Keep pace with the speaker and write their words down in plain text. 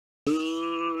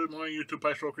YouTube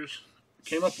Pipe Smokers.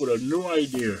 Came up with a new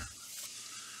idea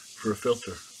for a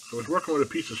filter. I was working with a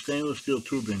piece of stainless steel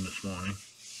tubing this morning,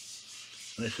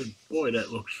 and I said, boy,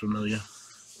 that looks familiar.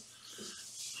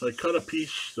 So I cut a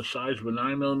piece the size of a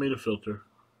 9mm filter.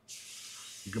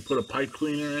 You can put a pipe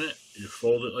cleaner in it. You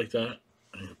fold it like that,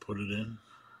 and you put it in.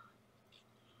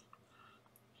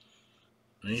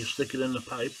 And you stick it in the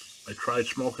pipe. I tried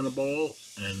smoking a bowl,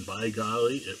 and by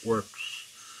golly, it works.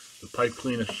 The pipe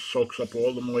cleaner soaks up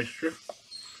all the moisture.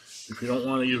 If you don't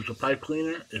want to use the pipe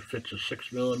cleaner, it fits a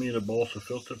 6mm balsa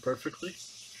filter perfectly.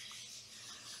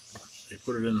 You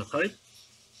put it in the pipe.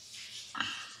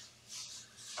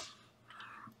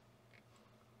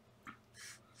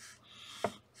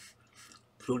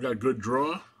 Still got good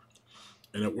draw,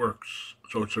 and it works.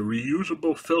 So it's a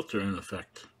reusable filter in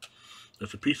effect.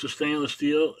 It's a piece of stainless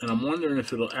steel, and I'm wondering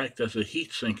if it'll act as a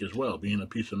heat sink as well, being a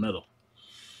piece of metal.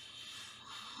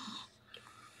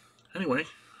 Anyway,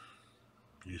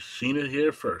 you've seen it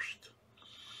here first.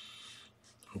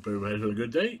 Hope everybody has a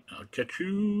good day. I'll catch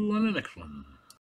you on the next one.